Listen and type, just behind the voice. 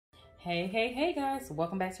Hey guys,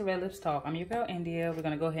 welcome back to Red Lips Talk. I'm your girl India. We're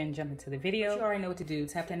gonna go ahead and jump into the video. You already know what to do.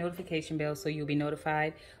 Tap that notification bell so you'll be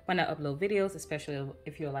notified when I upload videos, especially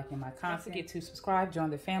if you're liking my content. Don't forget to subscribe, join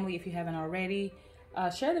the family if you haven't already.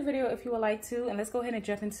 Share the video if you would like to, and let's go ahead and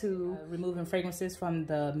jump into removing fragrances from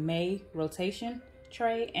the May rotation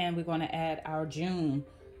tray, and we're gonna add our June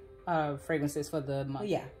fragrances for the month.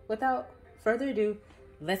 Yeah, without further ado,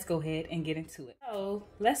 let's go ahead and get into it. So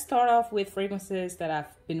let's start off with fragrances that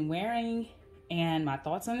I've been wearing and my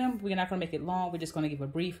thoughts on them. We're not gonna make it long. We're just gonna give a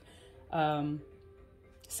brief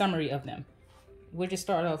summary of them. We'll just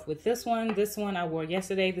start off with this one. This one I wore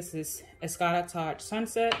yesterday. This is Escada Touch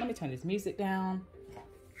Sunset. Let me turn this music down.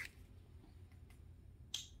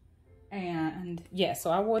 And yeah,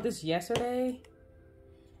 so I wore this yesterday.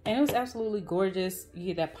 And it was absolutely gorgeous. You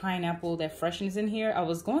get that pineapple, that freshness in here. I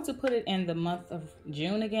was going to put it in the month of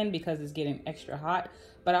June again because it's getting extra hot.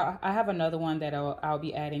 But I have another one that I'll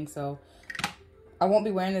be adding. So I won't be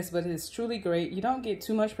wearing this, but it's truly great. You don't get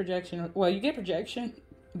too much projection. Well, you get projection,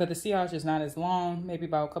 but the sillage is not as long. Maybe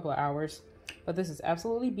about a couple of hours. But this is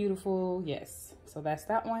absolutely beautiful. Yes. So that's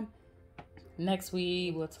that one. Next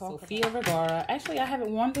we will talk Sofia Vergara. Actually, I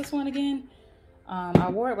haven't worn this one again. I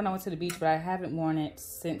wore it when I went to the beach, but I haven't worn it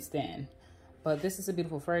since then. But this is a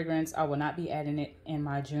beautiful fragrance. I will not be adding it in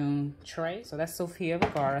my June tray. So that's Sofia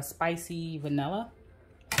Vergara, Spicy Vanilla.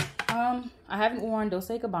 I haven't worn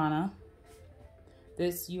Dolce & Gabbana.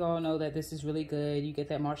 This, you all know that this is really good. You get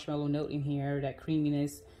that marshmallow note in here, that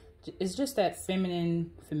creaminess. It's just that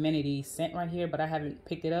femininity scent right here, but I haven't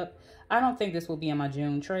picked it up. I don't think this will be in my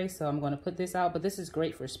June tray, so I'm going to put this out. But this is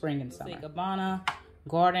great for spring and summer. Dolce & Gabbana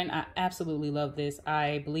Garden, I absolutely love this.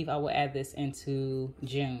 I believe I will add this into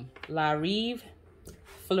June. La Rive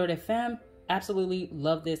Fleur de Femme, absolutely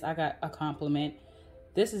love this. I got a compliment.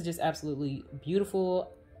 This is just absolutely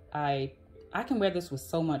beautiful. I can wear this with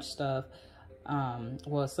so much stuff.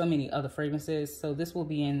 Well, so many other fragrances. So this will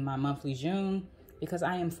be in my monthly June because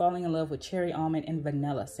I am falling in love with cherry almond and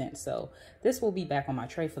vanilla scent. So this will be back on my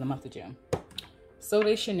tray for the month of June. Sol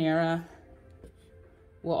de Janeiro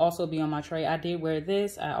will also be on my tray. I did wear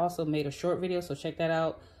this. I also made a short video, so check that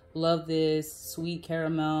out. Love this sweet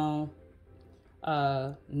caramel,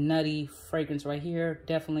 nutty fragrance right here.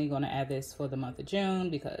 Definitely gonna add this for the month of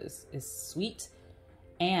June because it's sweet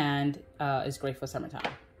and it's great for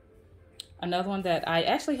summertime. Another one that I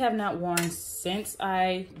actually have not worn since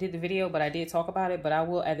I did the video, but I did talk about it, but I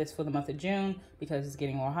will add this for the month of June because it's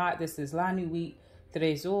getting more hot. This is La Nuit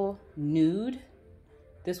Trésor Nude.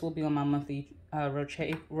 This will be on my monthly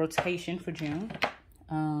rotation for June.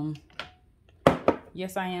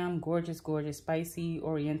 Yes, I am. Gorgeous, spicy,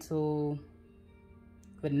 oriental,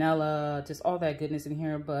 vanilla, just all that goodness in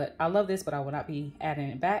here. But I love this, but I will not be adding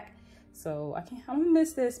it back. So I'm gonna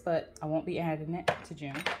miss this, but I won't be adding it to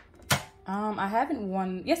June. I haven't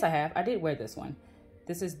worn, yes I have. I did wear this one.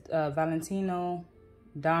 This is Valentino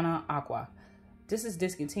Donna Aqua. This is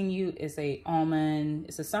discontinued. It's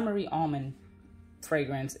a summery almond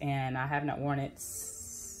fragrance, and I have not worn it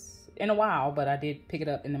in a while, but I did pick it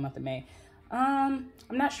up in the month of May. I'm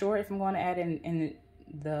not sure if I'm going to add in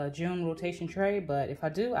the June rotation tray, but if I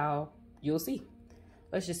do, you'll see.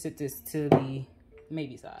 Let's just set this to the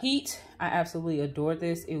maybe side. Heat, I absolutely adored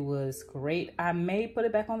this. It was great. I may put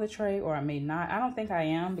it back on the tray or I may not. I don't think I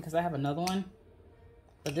am because I have another one,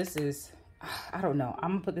 but this is, I don't know.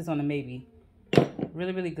 I'm gonna put this on a maybe.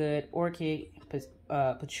 Really good orchid,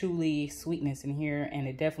 patchouli sweetness in here, and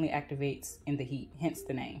it definitely activates in the heat, hence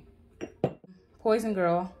the name. Poison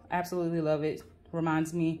Girl, absolutely love it.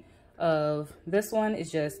 Reminds me of this one. It's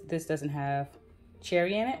just this doesn't have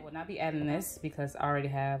cherry in it. I will not be adding this because I already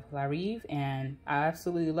have La Rive and I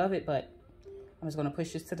absolutely love it, but I'm just going to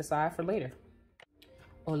push this to the side for later.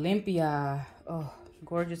 Olympia, oh,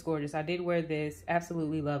 gorgeous. I did wear this,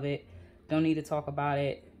 absolutely love it. Don't need to talk about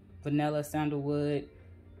it. Vanilla, sandalwood,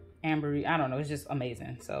 ambery, I don't know, it's just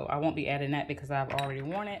amazing. So I won't be adding that because I've already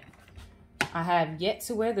worn it. I have yet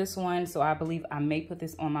to wear this one, so I believe I may put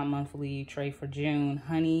this on my monthly tray for June.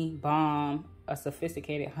 Honey Bomb, a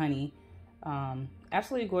sophisticated honey.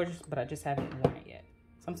 Absolutely gorgeous, but I just haven't worn it yet.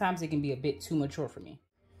 Sometimes it can be a bit too mature for me.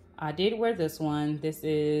 I did wear this one. This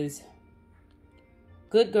is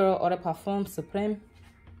Good Girl Eau de Parfum Supreme,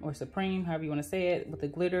 or Supreme, however you want to say it, with the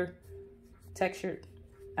glitter textured.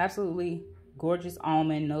 Absolutely gorgeous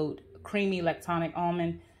almond note, creamy lactonic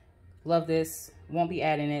almond. Love this. Won't be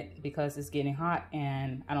adding it because it's getting hot,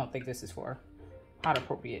 and I don't think this is for hot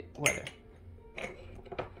appropriate weather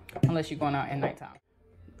unless you're going out at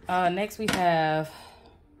nighttime. Next we have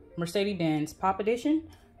Mercedes-Benz Pop Edition.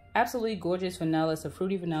 Absolutely gorgeous vanilla. It's a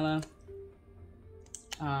fruity vanilla.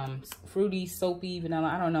 fruity, soapy vanilla.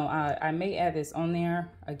 I don't know. I may add this on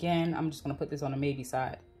there. Again, I'm just gonna put this on the maybe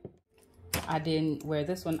side. I didn't wear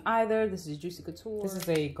this one either. This is Juicy Couture. This is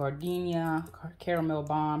a Gardenia Caramel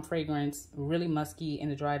Bomb fragrance, really musky in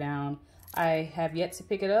the dry down. I have yet to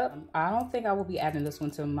pick it up. I don't think I will be adding this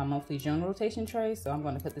one to my monthly June rotation tray, so I'm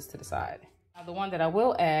going to put this to the side. Now, the one that I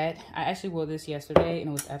will add, I actually wore this yesterday and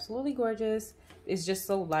it was absolutely gorgeous. It's just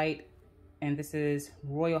so light, and this is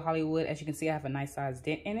Royal Hollywood. As you can see, I have a nice size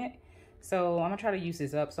dent in it. So I'm gonna try to use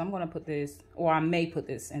this up. So I'm gonna put this, or I may put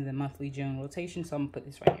this in the monthly June rotation. So I'm gonna put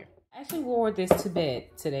this right here. I actually wore this to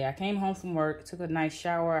bed today. I came home from work, took a nice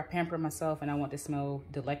shower, I pampered myself, and I want to smell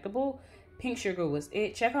delectable. Pink Sugar was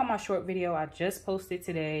it. Check out my short video I just posted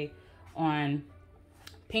today on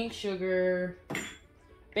Pink Sugar.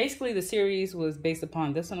 Basically, the series was based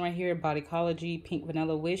upon this one right here, Bodycology Pink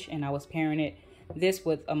Vanilla Wish, and I was pairing this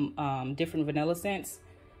with different vanilla scents.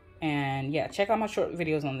 And yeah, check out my short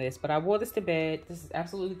videos on this. But I wore this to bed. This is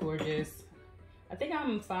absolutely gorgeous. I think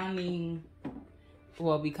I'm finally,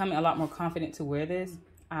 well, becoming a lot more confident to wear this.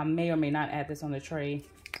 I may or may not add this on the tray.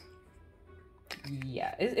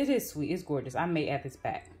 Yeah, it is sweet. It's gorgeous. I may add this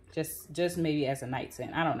back. Just maybe as a night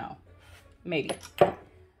scent. I don't know. Maybe.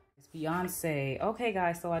 It's Beyonce. Okay,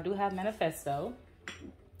 guys, so I do have Manifesto.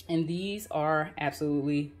 And these are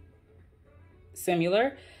absolutely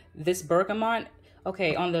similar. This bergamot,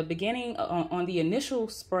 okay, on the beginning, on the initial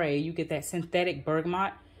spray, you get that synthetic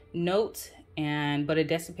bergamot note, but it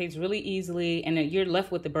dissipates really easily, and then you're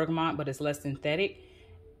left with the bergamot, but it's less synthetic.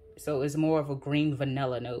 So it's more of a green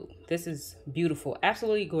vanilla note. This is beautiful,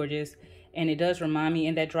 absolutely gorgeous. And it does remind me,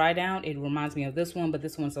 in that dry down, it reminds me of this one, but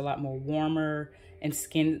this one's a lot more warmer and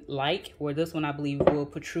skin-like, where this one I believe will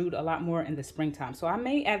protrude a lot more in the springtime. So I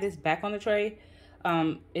may add this back on the tray.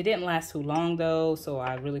 It didn't last too long though, so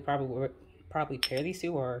I really probably pair these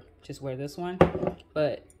two or just wear this one.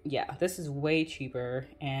 But yeah, this is way cheaper,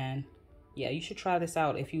 and yeah, you should try this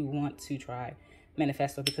out if you want to try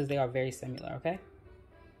Manifesto, because they are very similar, okay?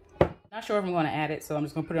 Not sure if I'm going to add it, so I'm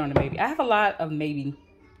just going to put it on the maybe. I have a lot of maybe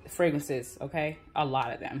fragrances, okay? A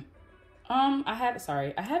lot of them.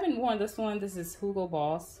 I haven't worn this one. This is Hugo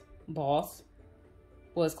Boss.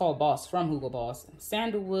 Well, it's called Boss from Hugo Boss.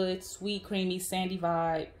 Sandalwood, sweet, creamy, sandy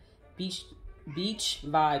vibe, beach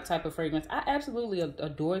vibe type of fragrance. I absolutely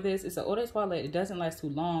adore this. It's an eau de toilette. It doesn't last too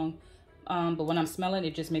long, but when I'm smelling,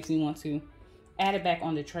 it just makes me want to add it back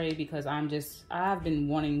on the tray, because I've been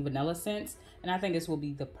wanting vanilla scents, and I think this will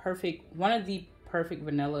be one of the perfect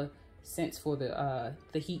vanilla scents for the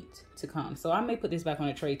heat to come. So I may put this back on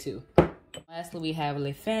the tray too. Lastly, we have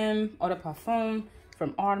Les Femmes Eau de Parfum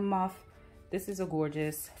from Ardemoff. This is a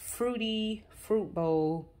gorgeous fruity fruit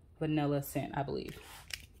bowl vanilla scent, I believe.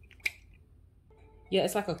 Yeah,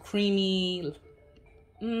 it's like a creamy,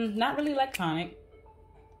 not really like tonic.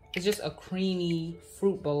 It's just a creamy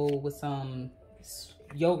fruit bowl with some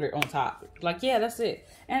yogurt on top. Like, yeah, that's it.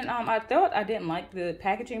 And I thought I didn't like the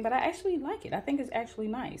packaging, but I actually like it. I think it's actually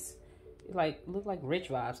nice. It like looked like Rich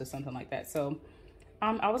Vibes or something like that. So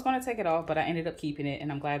I was going to take it off, but I ended up keeping it,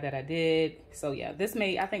 and I'm glad that I did. So yeah,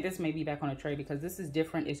 I think this may be back on a tray, because this is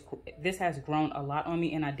different. This has grown a lot on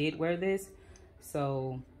me, and I did wear this.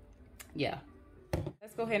 So yeah.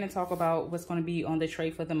 Let's go ahead and talk about what's going to be on the tray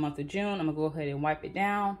for the month of June. I'm going to go ahead and wipe it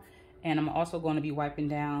down. And I'm also going to be wiping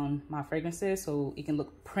down my fragrances so it can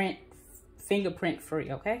look fingerprint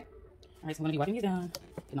free, okay? All right, so I'm going to be wiping these down,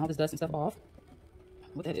 getting all this dust and stuff off.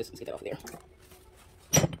 What that is, let's get that off there.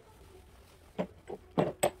 All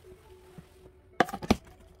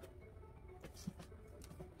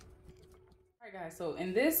right, guys, so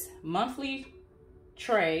in this monthly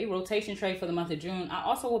rotation tray for the month of June, I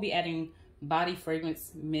also will be adding body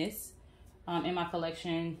fragrance mist in my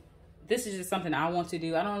collection. This is just something I want to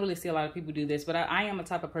do. I don't really see a lot of people do this, but I am a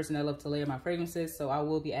type of person that love to layer my fragrances, so I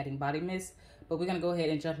will be adding body mist. But we're going to go ahead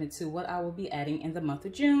and jump into what I will be adding in the month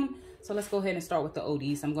of June. So let's go ahead and start with the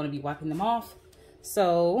ODs. I'm going to be wiping them off.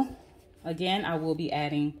 So again, I will be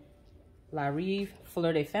adding La Rive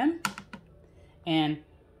Fleur de Femme. And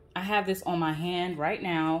I have this on my hand right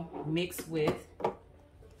now, mixed with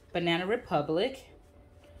Banana Republic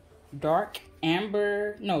Dark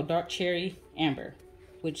Cherry Amber,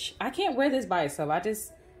 which I can't wear this by itself. I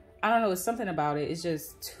don't know, it's something about it. It's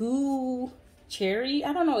just too cherry.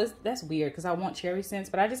 I don't know, that's weird, because I want cherry scents,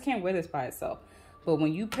 but I just can't wear this by itself. But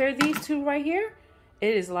when you pair these two right here,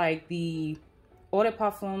 it is like the Eau de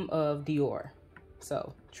Parfum of Dior.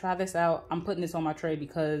 So try this out. I'm putting this on my tray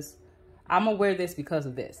because I'm gonna wear this because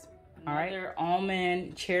of this. All right, another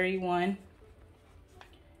almond cherry one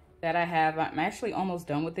that I have. I'm actually almost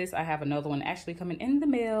done with this. I have another one actually coming in the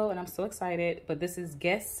mail, and I'm so excited. But this is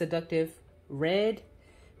Guess Seductive Red.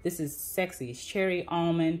 This is sexy. It's cherry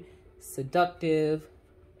almond, seductive.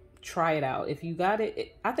 Try it out. If you got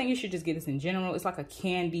it, I think you should just get this in general. It's like a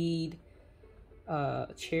candied,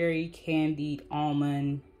 cherry candied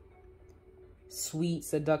almond, sweet,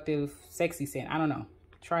 seductive, sexy scent. I don't know.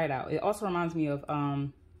 Try it out. It also reminds me of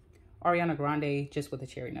Ariana Grande, just with a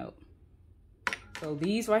cherry note. So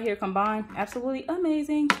these right here combined, absolutely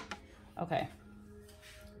amazing. Okay.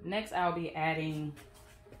 Next, I'll be adding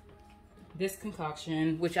this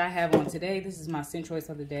concoction, which I have on today. This is my scent choice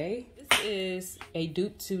of the day. This is a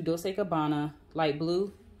dupe to Dolce & Gabbana Light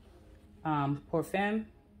Blue Parfum.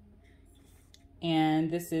 And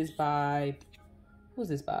this is by, who's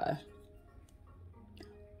this by?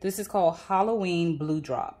 This is called Halloween Blue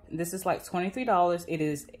Drop. This is like $23. It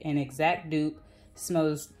is an exact dupe.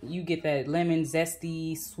 Smells, you get that lemon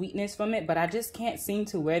zesty sweetness from it, but I just can't seem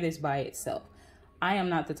to wear this by itself. I am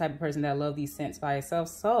not the type of person that love these scents by itself.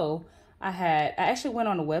 So I actually went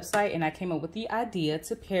on the website and I came up with the idea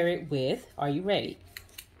to pair it with, are you ready?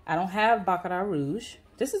 I don't have Baccarat Rouge.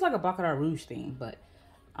 This is like a Baccarat Rouge theme, but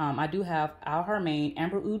I do have Al Haramain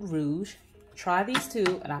Amber Oud Rouge. Try these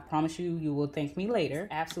two, and I promise you, you will thank me later.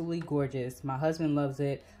 Absolutely gorgeous. My husband loves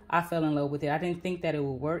it. I fell in love with it. I didn't think that it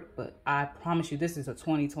would work, but I promise you, this is a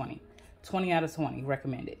 20/20. 20 out of 20,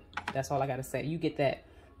 recommended. That's all I gotta say. You get that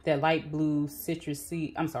light blue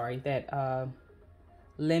citrusy, I'm sorry, that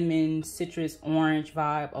lemon citrus orange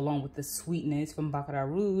vibe along with the sweetness from Baccarat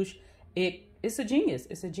Rouge. It's a genius.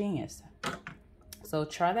 It's a genius. So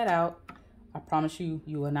try that out. I promise you,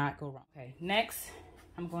 you will not go wrong. Okay, next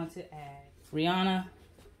I'm going to add Rihanna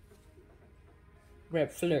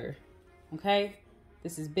Red Fleur. Okay,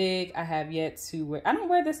 this is big. I have yet to wear, I don't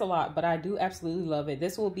wear this a lot, but I do absolutely love it.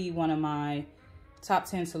 This will be one of my top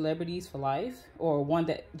 10 celebrities for life, or one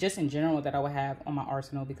that just in general that I would have on my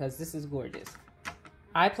arsenal, because this is gorgeous.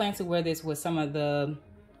 I plan to wear this with some of the,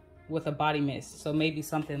 with a body mist. So maybe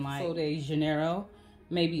something like Sol de Janeiro,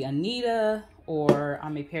 maybe Anita, or I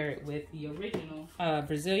may pair it with the original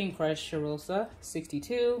Brazilian Crush Cheirosa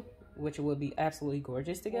 62, which would be absolutely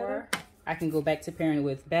gorgeous together. Or I can go back to pairing it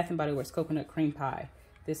with Bath & Body Works Coconut Cream Pie.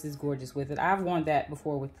 This is gorgeous with it. I've worn that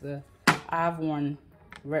before with the, I've worn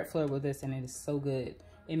Red Fleur with this, and it is so good.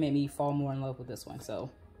 It made me fall more in love with this one. So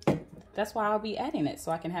that's why I'll be adding it,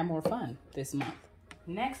 so I can have more fun this month.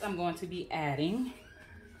 Next, I'm going to be adding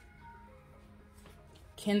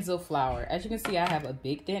Kenzo Flower. As you can see, I have a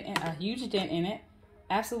big dent, and a huge dent in it.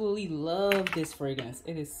 Absolutely love this fragrance.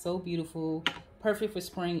 It is so beautiful. Perfect for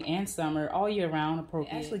spring and summer, all year round,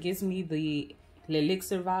 appropriate. It actually gives me the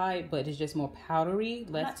L'Elixir vibe, but it's just more powdery.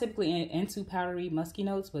 Not typically into powdery, musky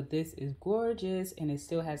notes, but this is gorgeous, and it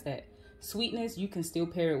still has that sweetness. You can still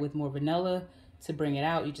pair it with more vanilla to bring it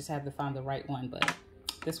out. You just have to find the right one, but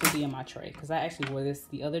this will be in my tray, because I actually wore this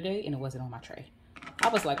the other day and it wasn't on my tray. I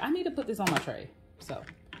was like, I need to put this on my tray. So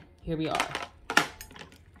here we are.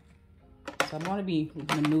 So I'm going to be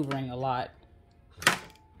maneuvering a lot.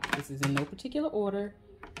 This is in no particular order.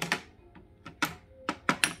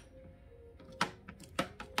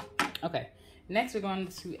 Okay, next we're going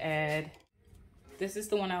to add, this is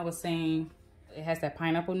the one I was saying, it has that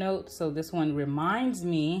pineapple note. So this one reminds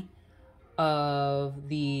me of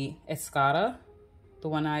the Escada, the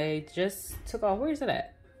one I just took off. Where is it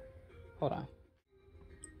at? Hold on.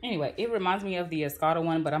 Anyway, it reminds me of the Escada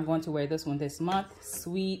one, but I'm going to wear this one this month.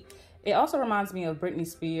 Sweet. It also reminds me of Britney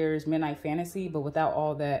Spears' Midnight Fantasy, but without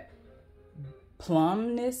all that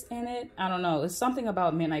plumness in it. I don't know. It's something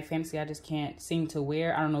about Midnight Fantasy I just can't seem to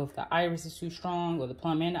wear. I don't know if the iris is too strong, or the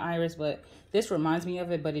plum and the iris, but this reminds me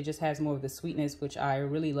of it, but it just has more of the sweetness, which I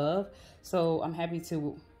really love. So I'm happy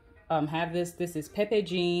to have this. This is Pepe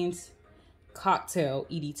Jeans Cocktail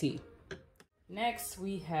EDT. Next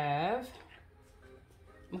we have,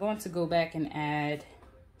 I'm going to go back and add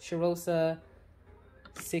Cheirosa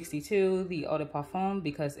 62, the Eau de Parfum,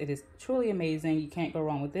 because it is truly amazing. You can't go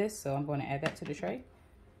wrong with this. So I'm going to add that to the tray.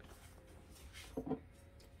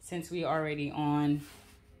 Since we are already on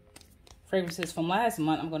fragrances from last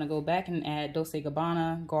month, I'm going to go back and add Dolce &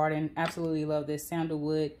 Gabbana Garden. Absolutely love this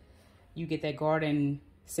sandalwood. You get that garden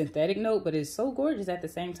synthetic note, but it's so gorgeous at the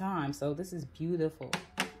same time. So this is beautiful.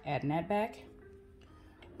 Adding that back.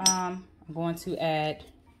 I'm going to add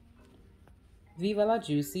Viva La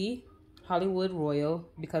Juicy Hollywood Royal,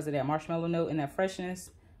 because of that marshmallow note and that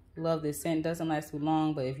freshness. Love this scent. Doesn't last too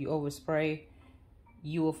long, but if you overspray,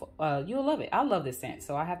 you'll love it. I love this scent,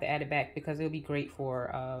 so I have to add it back because it'll be great for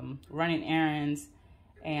running errands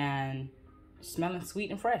and smelling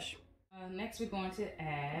sweet and fresh. Next, we're going to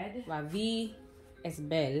add La Vie Est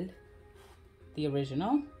Belle, the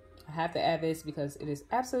original. I have to add this because it is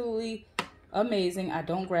absolutely amazing. I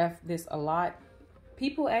don't graph this a lot,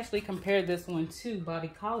 people actually compared this one to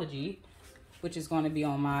Bodycology, which is going to be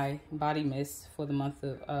on my body mist for the month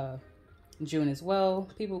of June as well.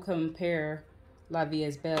 People compare La Vie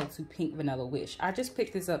Est Belle to Pink Vanilla Wish. I just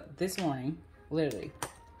picked this up this morning, literally.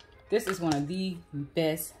 This is one of the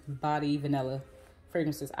best body vanilla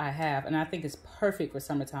fragrances I have, and I think it's perfect for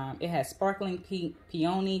summertime. It has sparkling pink,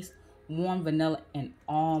 peonies, warm vanilla, and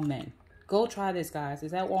almond. Go try this, guys.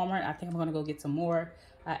 It's at Walmart. I think I'm gonna go get some more.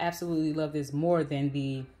 I absolutely love this more than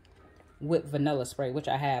the whipped vanilla spray, which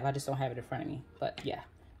I have. I just don't have it in front of me. But yeah,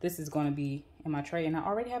 this is gonna be in my tray, and I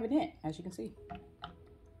already have a dent, as you can see.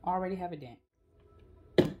 Already have a dent.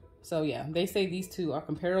 So yeah, they say these two are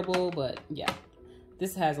comparable, but yeah,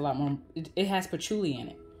 this has a lot more. It has patchouli in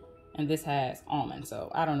it, and this has almond.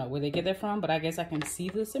 So I don't know where they get that from, but I guess I can see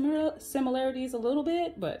the similarities a little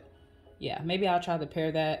bit. But yeah, maybe I'll try to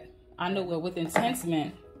pair that. I know with Intense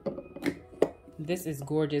Mint, this is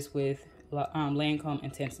gorgeous with Lancome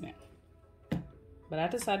Intense Mint. But I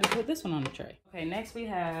decided to put this one on the tray. Okay, next we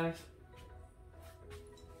have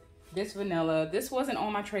this vanilla. This wasn't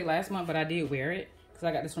on my tray last month, but I did wear it because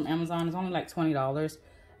I got this from Amazon. It's only like $20.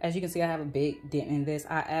 As you can see, I have a big dent in this.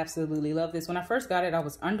 I absolutely love this. When I first got it, I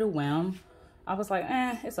was underwhelmed. I was like,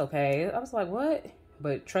 it's okay. I was like, what?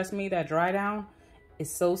 But trust me, that dry down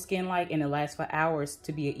is so skin-like and it lasts for hours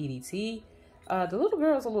to be an EDT. The little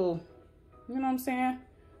girl's a little, you know what I'm saying?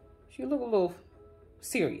 She look a little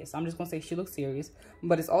serious. I'm just gonna say she looks serious,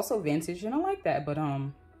 but it's also vintage and I like that. But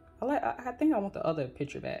I think I want the other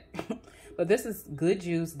picture back. But this is good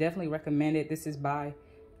juice, definitely recommend it. This is by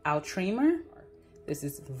Outrimer. This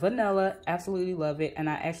is vanilla, absolutely love it. And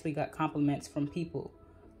I actually got compliments from people,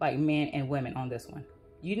 like men and women, on this one.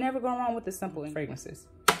 You never go wrong with the simple fragrances.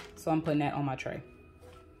 So I'm putting that on my tray.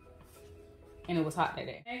 And it was hot that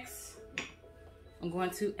day. Next, I'm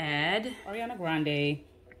going to add Ariana Grande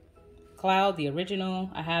Cloud, the original.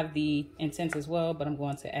 I have the Intense as well, but I'm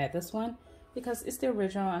going to add this one because it's the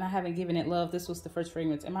original and I haven't given it love. This was the first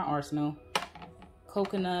fragrance in my arsenal.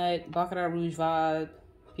 Coconut, Baccarat Rouge vibe,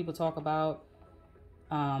 people talk about.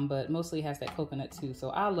 But mostly it has that coconut too.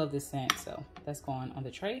 So I love this scent, so that's going on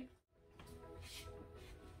the tray.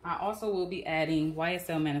 I also will be adding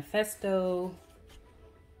YSL Manifesto.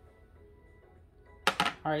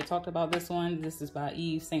 I already talked about this one. This is by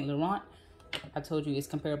Yves Saint Laurent. I told you it's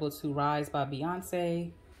comparable to Rise by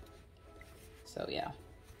Beyonce. So yeah,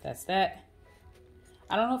 that's that.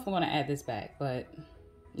 I don't know if I'm going to add this back, but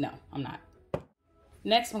no, I'm not.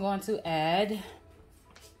 Next, I'm going to add...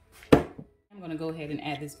 I'm going to go ahead and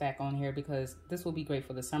add this back on here because this will be great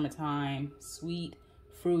for the summertime. Sweet,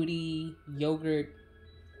 fruity, yogurt,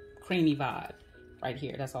 creamy vibe right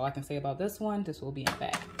here. That's all I can say about this one. This will be in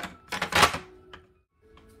back.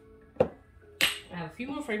 I have a few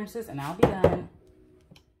more fragrances and I'll be done.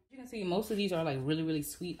 You can see most of these are like really, really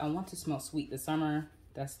sweet. I want to smell sweet this summer.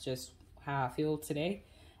 That's just how I feel today.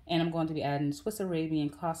 And I'm going to be adding Swiss Arabian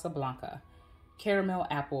Casablanca Caramel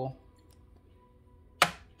Apple.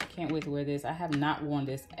 Can't wait to wear this. I have not worn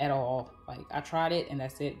this at all. Like, I tried it and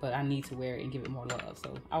that's it, but I need to wear it and give it more love.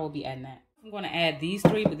 So I will be adding that. I'm going to add these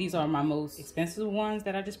three, but these are my most expensive ones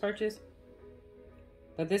that I just purchased.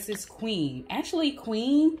 But this is Queen. Actually,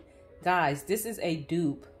 Queen, guys, this is a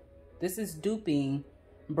dupe. This is duping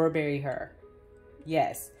Burberry Her.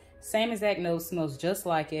 Yes, same exact nose, smells just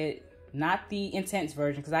like it. Not the Intense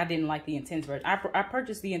version, because I didn't like the Intense version. I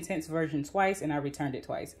purchased the Intense version twice and I returned it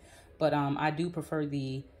twice. But I do prefer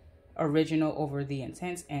the original over the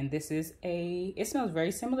Intense, and this is it smells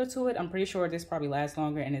very similar to it. I'm pretty sure this probably lasts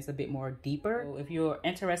longer and it's a bit more deeper. So if you're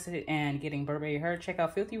interested in getting Burberry Her, check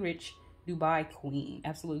out Filthy Rich Dubai Queen.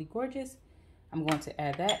 Absolutely gorgeous. I'm going to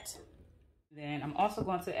add that. Then I'm also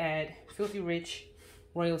going to add Filthy Rich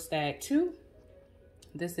Royal Stag 2.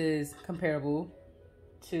 This is comparable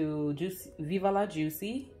to Viva La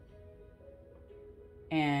Juicy,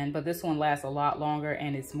 but this one lasts a lot longer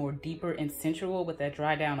and it's more deeper and sensual with that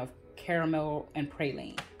dry down of caramel and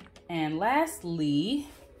praline. And lastly,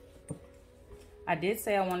 I did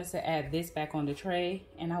say I wanted to add this back on the tray,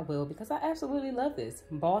 and I will because I absolutely love this.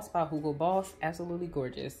 Boss by Hugo Boss, absolutely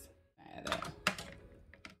gorgeous.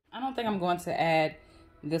 I don't think I'm going to add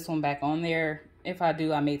this one back on there. If I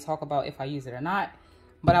do, I may talk about if I use it or not.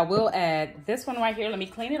 But I will add this one right here. Let me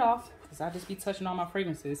clean it off because I'll just be touching all my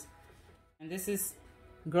fragrances. And this is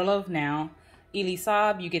Girl of Now. Elie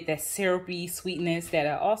Saab, you get that syrupy sweetness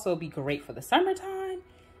that'll also be great for the summertime.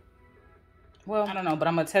 Well, I don't know, but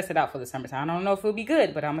I'm going to test it out for the summertime. I don't know if it'll be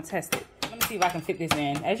good, but I'm going to test it. Let me see if I can fit this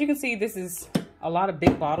in. As you can see, this is a lot of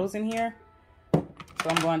big bottles in here. So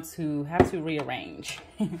I'm going to have to rearrange.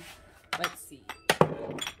 Let's see.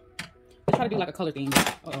 Let's try to do like a color theme.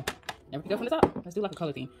 Uh-oh. never pick up from the top. Let's do like a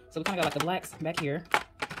color theme. So we kind of got like the blacks back here.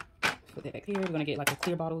 Put that back here. We're gonna get like the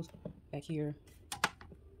clear bottles back here.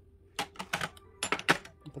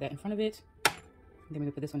 Put that in front of it. And then we're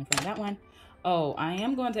gonna put this one in front of that one. Oh, I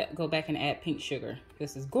am going to go back and add pink sugar.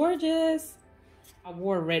 This is gorgeous. I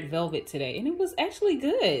wore red velvet today and it was actually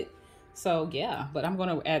good. So yeah, but I'm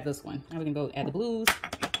gonna add this one. Now we're gonna go add the blues.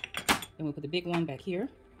 Then we'll put the big one back here.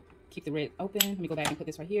 Keep the red open. Let me go back and put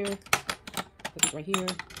this right here. Put this right here.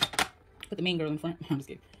 Put the main girl in front. I'm just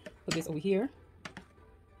kidding. Put this over here.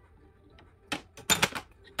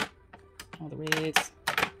 All the reds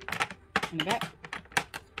in the back.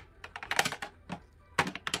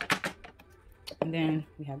 And then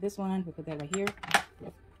we have this one. We'll put that right here.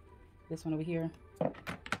 This one over here.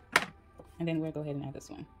 And then we'll go ahead and add this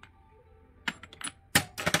one.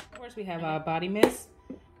 Of course, we have our body mist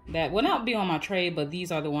that will not be on my tray, but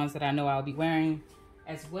these are the ones that I know I'll be wearing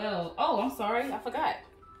as well. Oh, I'm sorry. I forgot.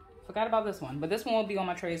 Forgot about this one. But this one will be on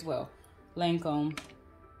my tray as well. Lancome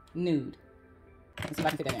Nude. Let's see if I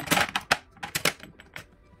can fit that in.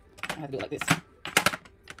 I have to do it like this.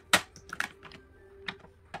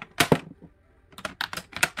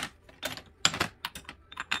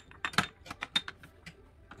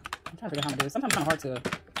 I'm trying to figure out how to do this. Sometimes it's kind of hard to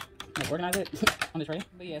like, organize it on the tray.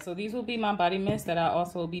 But yeah, so these will be my body mist that I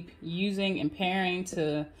also will be using and pairing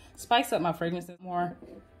to spice up my fragrances more.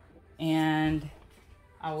 And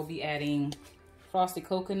I will be adding Frosted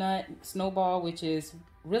Coconut Snowball, which is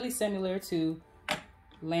really similar to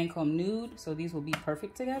Lancome Nude. So these will be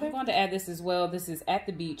perfect together. I'm going to add this as well. This is At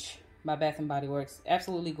the Beach by Bath & Body Works.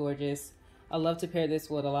 Absolutely gorgeous. I love to pair this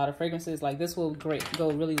with a lot of fragrances. Like this will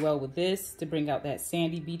go really well with this to bring out that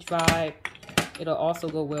sandy beach vibe. It'll also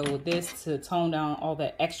go well with this to tone down all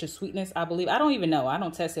that extra sweetness, I believe. I don't even know. I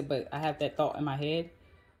don't test it, but I have that thought in my head.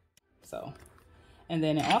 So, and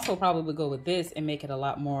then it also probably would go with this and make it a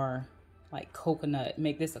lot more like coconut.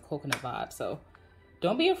 Make this a coconut vibe. So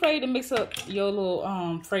don't be afraid to mix up your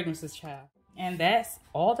little fragrances, child. And that's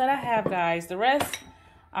all that I have, guys. The rest,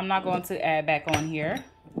 I'm not going to add back on here.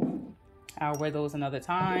 I'll wear those another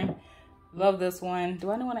time. Love this one. Do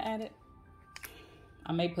I want to add it?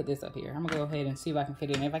 I may put this up here. I'm gonna go ahead and see if I can fit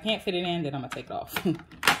it in. If I can't fit it in, then I'm gonna take it off.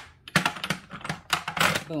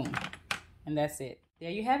 Boom. And that's it. There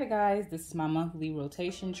you have it, guys. This is my monthly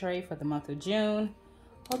rotation tray for the month of June.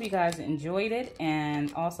 Hope you guys enjoyed it.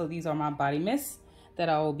 And also, these are my body mists that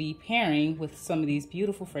I will be pairing with some of these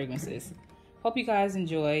beautiful fragrances. Hope you guys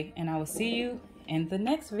enjoy, and I will see you in the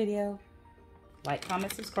next video. Like,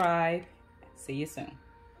 comment, subscribe. See you soon.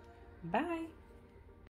 Bye.